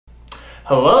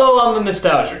Hello, I'm the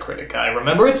Nostalgia Critic. I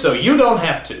remember it so you don't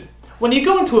have to. When you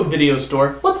go into a video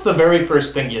store, what's the very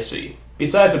first thing you see?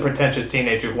 Besides a pretentious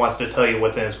teenager who wants to tell you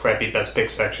what's in his crappy Best Pick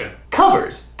section.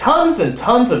 Covers! Tons and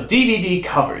tons of DVD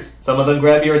covers. Some of them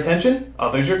grab your attention,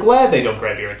 others you're glad they don't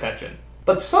grab your attention.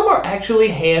 But some are actually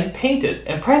hand-painted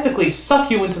and practically suck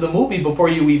you into the movie before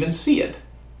you even see it.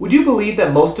 Would you believe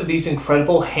that most of these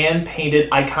incredible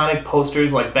hand-painted iconic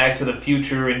posters like Back to the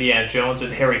Future, Indiana Jones,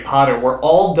 and Harry Potter were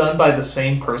all done by the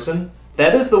same person?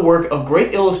 That is the work of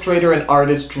great illustrator and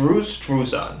artist Drew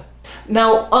Struzan.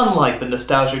 Now, unlike the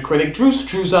Nostalgia Critic, Drew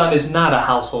Struzan is not a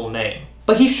household name.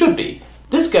 But he should be.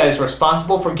 This guy is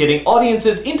responsible for getting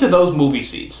audiences into those movie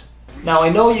seats. Now, I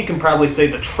know you can probably say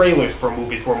the trailers for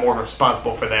movies were more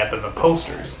responsible for that than the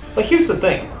posters. But here's the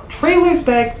thing. Trailers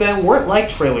back then weren't like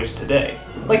trailers today.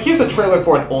 Like, here's a trailer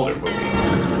for an older movie.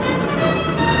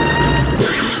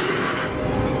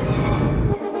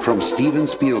 From Steven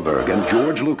Spielberg and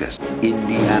George Lucas,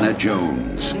 Indiana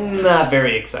Jones. Not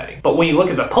very exciting. But when you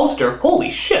look at the poster, holy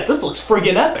shit, this looks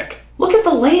friggin' epic. Look at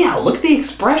the layout, look at the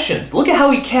expressions, look at how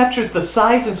he captures the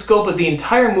size and scope of the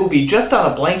entire movie just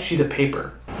on a blank sheet of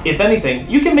paper. If anything,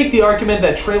 you can make the argument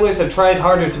that trailers have tried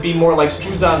harder to be more like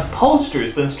Struzan's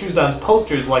posters than Struzan's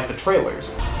posters like the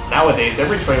trailers. Nowadays,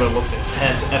 every trailer looks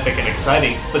intense, epic, and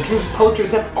exciting, but Drew's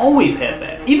posters have always had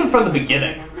that, even from the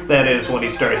beginning. That is, when he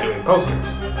started doing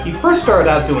posters. He first started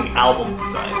out doing album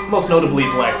designs, most notably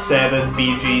Black Sabbath,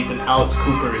 Bee Gees, and Alice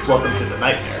Cooper's Welcome to the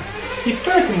Nightmare. He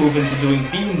started to move into doing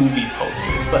B-movie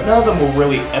posters, but none of them were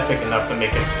really epic enough to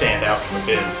make him stand out in the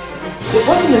biz. It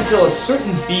wasn't until a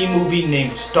certain B-movie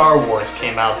named Star Wars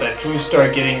came out that Drew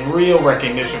started getting real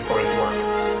recognition for his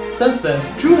work. Since then,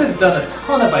 Drew has done a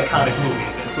ton of iconic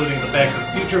movies, including the Back to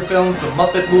the Future films, the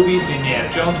Muppet movies, the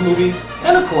Indiana Jones movies,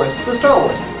 and of course, the Star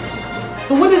Wars movies.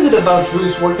 So what is it about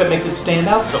Drew's work that makes it stand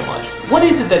out so much? What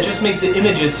is it that just makes the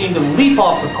images seem to leap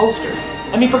off the poster?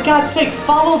 I mean, for God's sakes,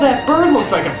 Follow That Bird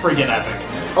looks like a friggin' epic.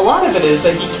 A lot of it is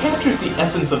that he captures the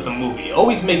essence of the movie,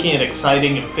 always making it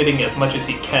exciting and fitting as much as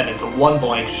he can into one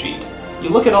blank sheet. You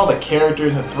look at all the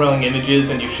characters and thrilling images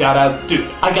and you shout out, dude,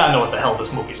 I gotta know what the hell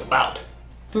this movie's about.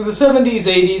 Through the 70s,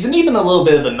 80s, and even a little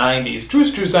bit of the 90s, Drew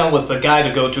Struzan was the guy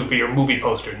to go to for your movie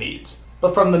poster needs.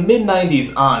 But from the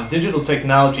mid-90s on, digital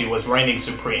technology was reigning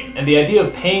supreme, and the idea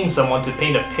of paying someone to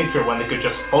paint a picture when they could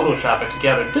just Photoshop it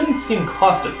together didn't seem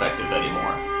cost-effective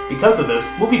anymore. Because of this,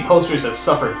 movie posters have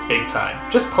suffered big time,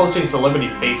 just posting celebrity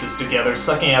faces together,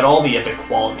 sucking out all the epic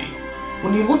quality.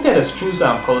 When you looked at a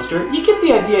Struzan poster, you get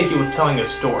the idea he was telling a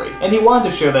story, and he wanted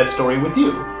to share that story with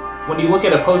you. When you look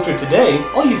at a poster today,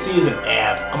 all you see is an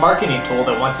ad, a marketing tool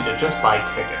that wants you to just buy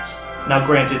tickets. Now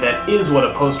granted, that is what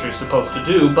a poster is supposed to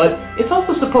do, but it's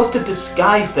also supposed to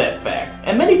disguise that fact,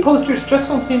 and many posters just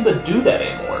don't seem to do that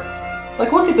anymore.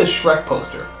 Like, look at this Shrek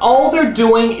poster. All they're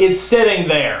doing is sitting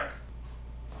there.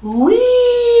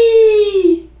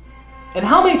 Whee! And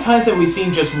how many times have we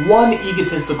seen just one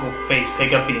egotistical face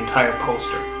take up the entire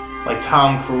poster? Like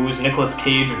Tom Cruise, Nicolas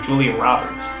Cage, or Julia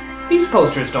Roberts. These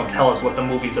posters don't tell us what the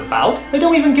movie's about. They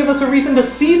don't even give us a reason to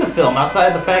see the film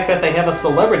outside the fact that they have a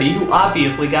celebrity who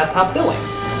obviously got top billing.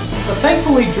 But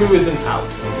thankfully Drew isn't out.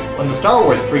 When the Star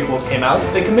Wars prequels came out,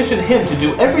 they commissioned him to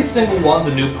do every single one of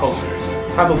the new posters.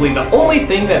 Probably the only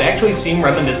thing that actually seemed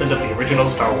reminiscent of the original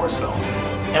Star Wars films.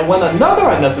 And when another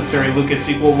unnecessary Lucas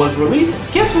sequel was released,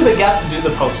 guess who they got to do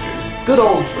the posters? Good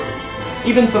old Drew.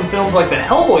 Even some films like the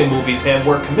Hellboy movies had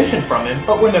work commissioned from him,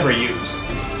 but were never used.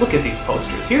 Look at these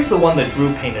posters. Here's the one that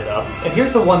Drew painted up, and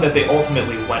here's the one that they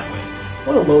ultimately went with.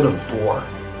 What a load of bore.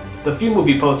 The few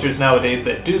movie posters nowadays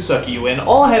that do suck you in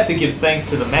all have to give thanks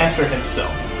to the master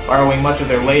himself, borrowing much of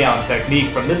their layout and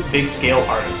technique from this big-scale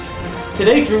artist.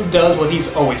 Today Drew does what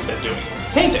he's always been doing,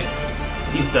 painting.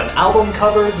 He's done album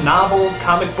covers, novels,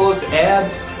 comic books,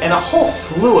 ads, and a whole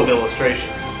slew of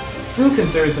illustrations. Drew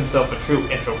considers himself a true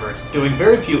introvert, doing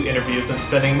very few interviews and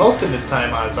spending most of his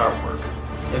time on his artwork.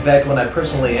 In fact, when I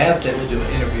personally asked him to do an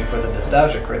interview for the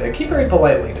Nostalgia Critic, he very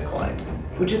politely declined.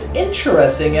 Which is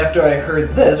interesting after I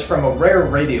heard this from a rare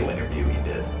radio interview he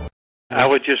did. I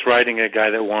was just writing a guy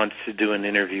that wants to do an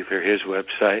interview for his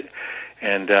website,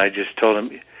 and I just told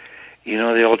him, you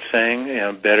know the old saying,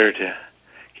 better to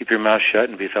keep your mouth shut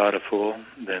and be thought a fool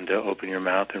than to open your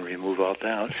mouth and remove all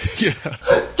doubt. Yeah.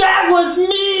 That was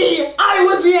me! I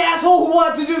was the asshole who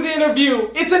wanted to do the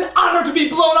interview! It's an honor to be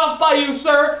blown off by you,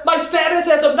 sir! My status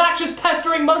as obnoxious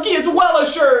pestering monkey is well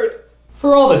assured!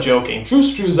 For all the joking, Drew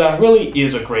Struzan really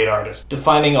is a great artist,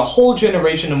 defining a whole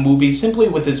generation of movies simply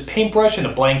with his paintbrush and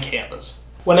a blank canvas.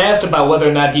 When asked about whether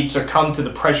or not he'd succumb to the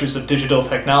pressures of digital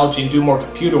technology and do more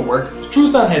computer work,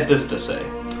 Struzan had this to say.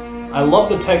 I love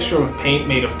the texture of paint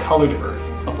made of colored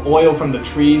earth. of oil from the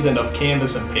trees, and of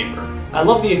canvas and paper. I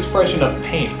love the expression of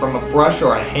paint from a brush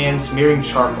or a hand smearing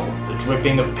charcoal, the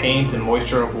dripping of paint and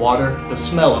moisture of water, the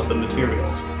smell of the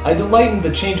materials. I delight in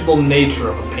the changeable nature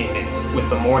of a painting, with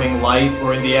the morning light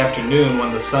or in the afternoon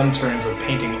when the sun turns a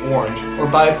painting orange, or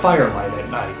by firelight at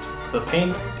night. The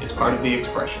paint is part of the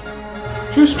expression.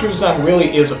 Drew Struzan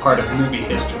really is a part of movie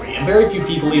history, and very few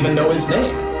people even know his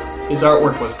name. His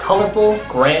artwork was colorful,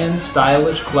 grand,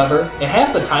 stylish, clever, and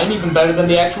half the time even better than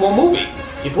the actual movie.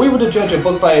 If we were to judge a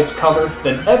book by its cover,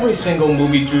 then every single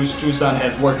movie Drew Struzan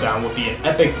has worked on would be an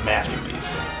epic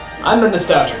masterpiece. I'm the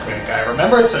Nostalgia Critic guy,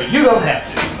 remember, so you don't have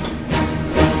to.